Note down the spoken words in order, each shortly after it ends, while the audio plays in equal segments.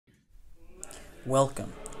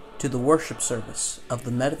Welcome to the worship service of the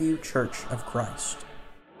Meadowview Church of Christ.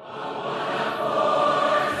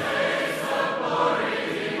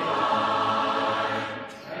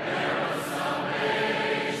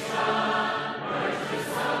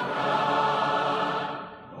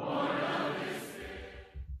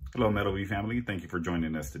 Hello, Meadowview family. Thank you for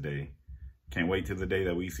joining us today. Can't wait till the day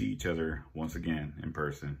that we see each other once again in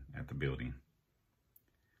person at the building.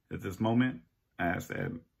 At this moment, I ask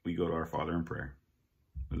that we go to our Father in prayer.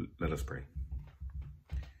 Let us pray.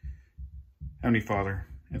 Heavenly Father,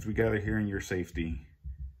 as we gather here in your safety,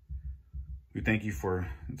 we thank you for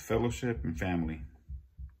fellowship and family.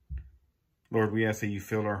 Lord, we ask that you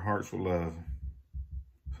fill our hearts with love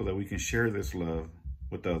so that we can share this love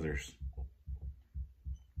with others.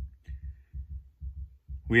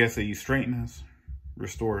 We ask that you strengthen us,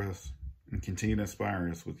 restore us, and continue to inspire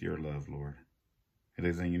us with your love, Lord. It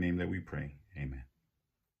is in your name that we pray. Amen.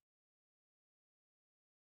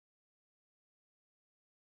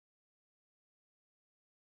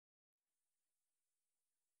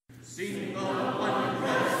 Sing on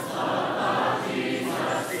wondrous love of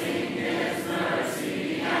Jesus, sing his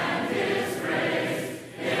mercy and his grace.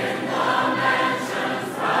 In the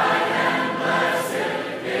mansions bright and blessed,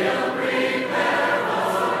 he'll prepare for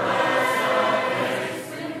us a place.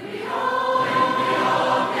 When we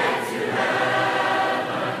all get to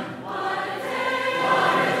heaven, what a day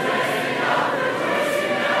of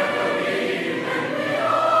rejoicing that will be. When we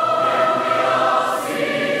all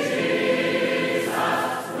see Jesus,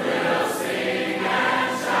 we'll sing and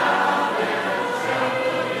shout the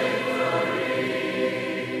victory.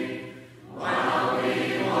 While we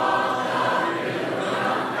walk the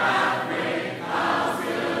pilgrim pathway, clouds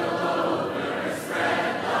will overspread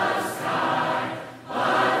the sky.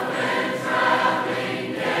 But when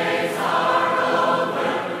traveling days are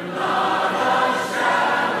over, not a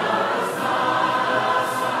shadow's not a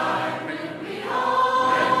sign. When we all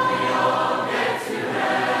get to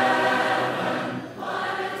heaven,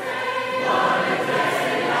 what a day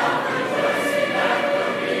of rejoicing that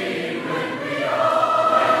will be. When we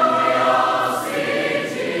all see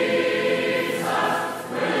Jesus,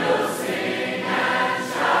 we'll sing and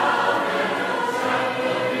shout the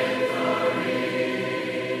victory.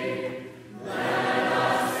 Let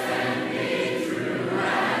us then be true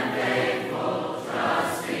and faithful,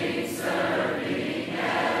 trusting, serving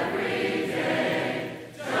every day.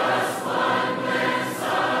 Just one glance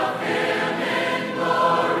of him in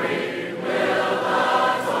glory will the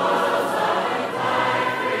toils of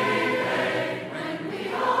life repay. When we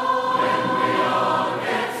all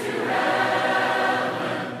get to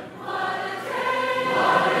heaven, what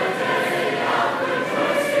a day of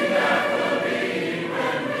rejoicing that will be.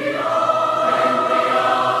 When we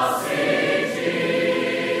all see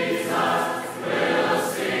Jesus, we'll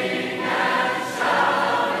sing and shout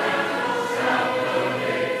the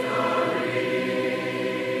victory.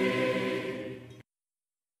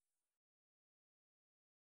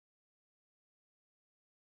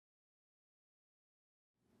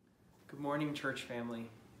 Good morning, church family.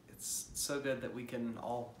 It's so good that we can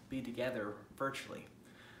all be together virtually.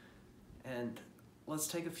 And let's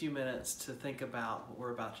take a few minutes to think about what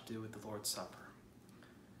we're about to do with the Lord's Supper.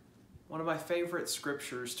 One of my favorite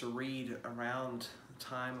scriptures to read around the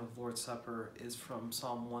time of Lord's Supper is from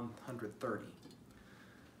Psalm 130.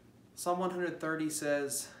 Psalm 130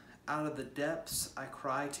 says, "Out of the depths I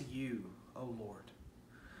cry to you, O Lord.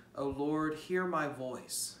 O Lord, hear my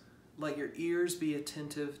voice. Let your ears be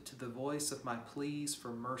attentive to the voice of my pleas for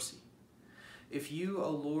mercy. If you, O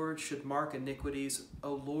Lord, should mark iniquities,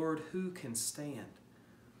 O Lord, who can stand?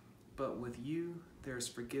 But with you there is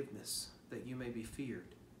forgiveness, that you may be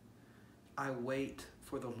feared. I wait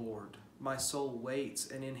for the Lord. My soul waits,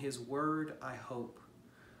 and in his word I hope.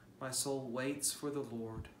 My soul waits for the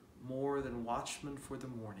Lord, more than watchmen for the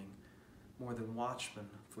morning, more than watchmen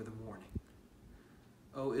for the morning.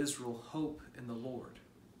 O Israel, hope in the Lord.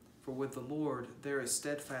 For with the Lord there is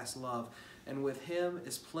steadfast love, and with him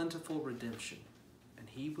is plentiful redemption, and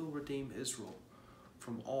he will redeem Israel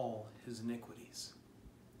from all his iniquities."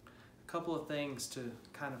 A couple of things to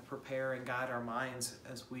kind of prepare and guide our minds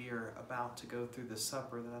as we are about to go through the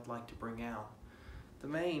supper that I'd like to bring out. The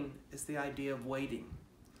main is the idea of waiting.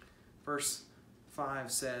 Verse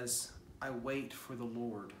 5 says, "I wait for the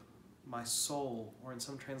Lord. My soul," or in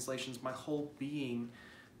some translations, "my whole being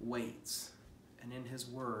waits. And in his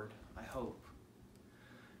word, I hope."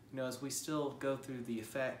 You know, as we still go through the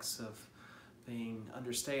effects of being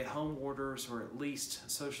under stay-at-home orders or at least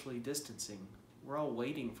socially distancing, we're all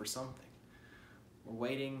waiting for something. We're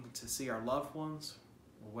waiting to see our loved ones.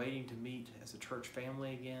 We're waiting to meet as a church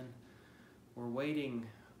family again. We're waiting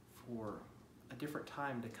for a different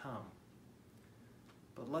time to come.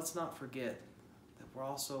 But let's not forget that we're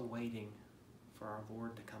also waiting for our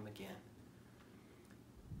Lord to come again.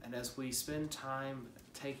 And as we spend time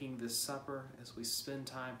taking this supper, as we spend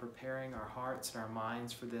time preparing our hearts and our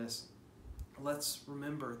minds for this, let's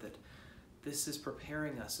remember that this is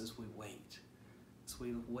preparing us as we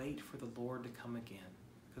wait for the Lord to come again.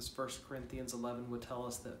 Because 1 Corinthians 11 would tell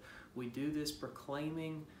us that we do this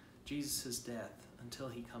proclaiming Jesus' death until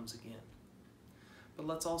he comes again. But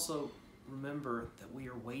let's also remember that we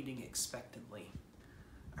are waiting expectantly.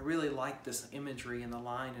 I really like this imagery in the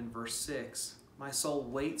line in verse 6. My soul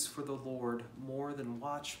waits for the Lord more than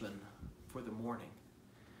watchmen for the morning.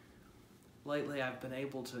 Lately, I've been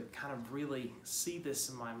able to kind of really see this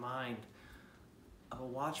in my mind of a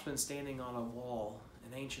watchman standing on a wall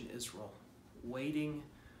in ancient Israel, waiting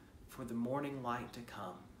for the morning light to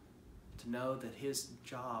come, to know that his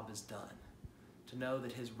job is done, to know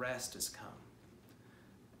that his rest has come.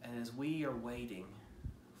 And as we are waiting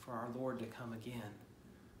for our Lord to come again,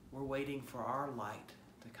 we're waiting for our light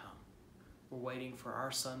to come. We're waiting for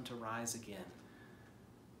our sun to rise again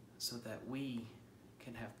so that we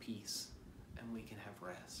can have peace and we can have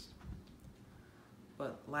rest.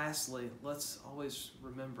 But lastly, let's always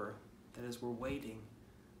remember that as we're waiting,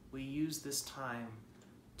 we use this time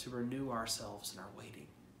to renew ourselves in our waiting.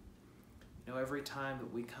 You know, every time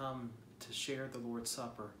that we come to share the Lord's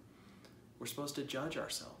Supper, we're supposed to judge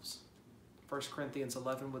ourselves. 1 Corinthians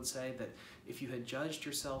 11 would say that if you had judged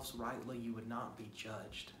yourselves rightly, you would not be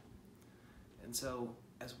judged. And so,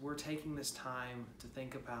 as we're taking this time to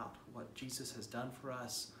think about what Jesus has done for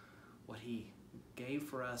us, what he gave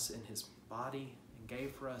for us in his body and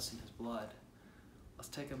gave for us in his blood, let's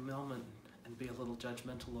take a moment and be a little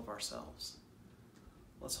judgmental of ourselves.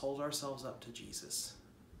 Let's hold ourselves up to Jesus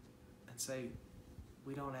and say,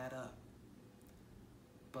 we don't add up.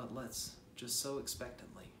 But let's just so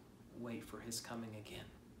expectantly wait for his coming again.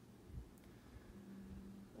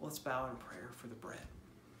 Let's bow in prayer for the bread.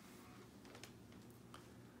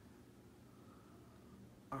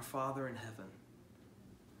 Our Father in heaven,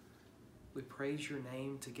 we praise your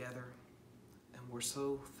name together, and we're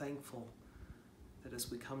so thankful that as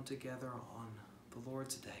we come together on the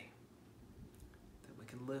Lord's Day, that we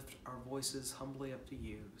can lift our voices humbly up to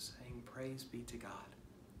you, saying, praise be to God.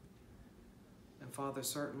 And Father,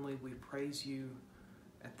 certainly we praise you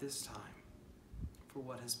at this time for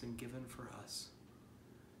what has been given for us.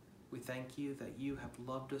 We thank you that you have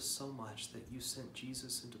loved us so much that you sent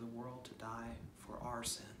Jesus into the world to die for our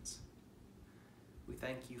sins. We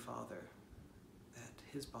thank you, Father, that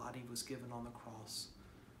his body was given on the cross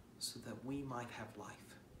so that we might have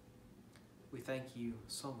life. We thank you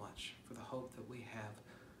so much for the hope that we have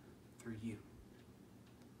through you.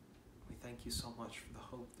 We thank you so much for the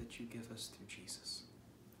hope that you give us through Jesus.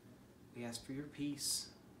 We ask for your peace.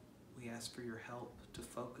 We ask for your help to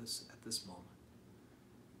focus at this moment.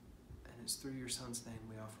 And it's through your Son's name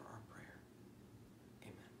we offer our prayer.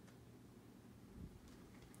 Amen.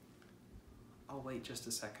 I'll wait just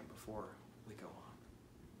a second before we go on.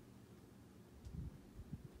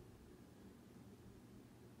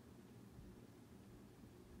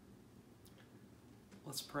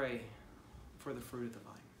 Let's pray for the fruit of the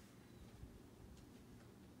vine.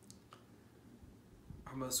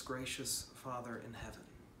 Our most gracious Father in heaven,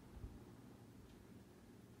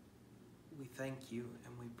 we thank you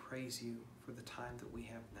and we praise you for the time that we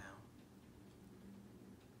have now.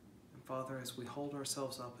 And Father, as we hold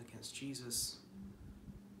ourselves up against Jesus,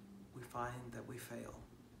 we find that we fail.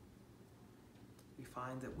 We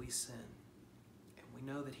find that we sin. And we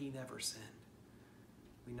know that he never sinned.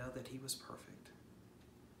 We know that he was perfect.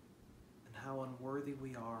 And how unworthy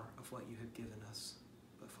we are of what you have given us.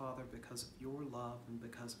 But Father, because of your love and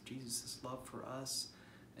because of Jesus' love for us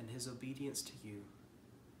and his obedience to you,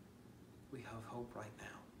 we have hope right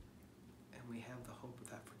now. And we have the hope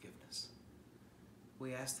of that forgiveness.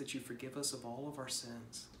 We ask that you forgive us of all of our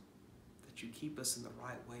sins, that you keep us in the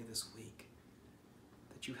right way this week,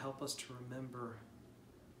 that you help us to remember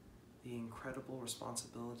the incredible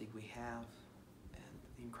responsibility we have and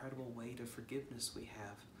the incredible weight of forgiveness we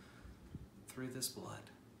have through this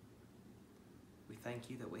blood. We thank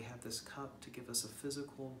you that we have this cup to give us a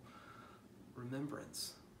physical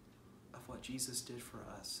remembrance of what Jesus did for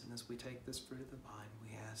us. And as we take this fruit of the vine, we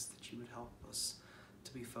ask that you would help us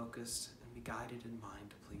to be focused and be guided in mind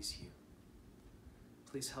to please you.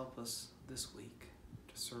 Please help us this week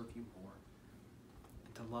to serve you more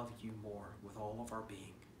and to love you more with all of our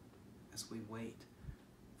being as we wait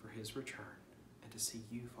for his return and to see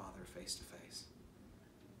you, Father, face to face.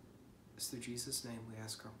 It's through Jesus' name we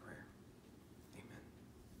ask our prayer.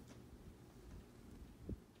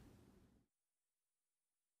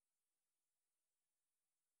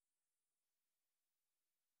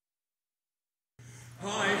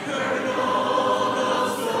 I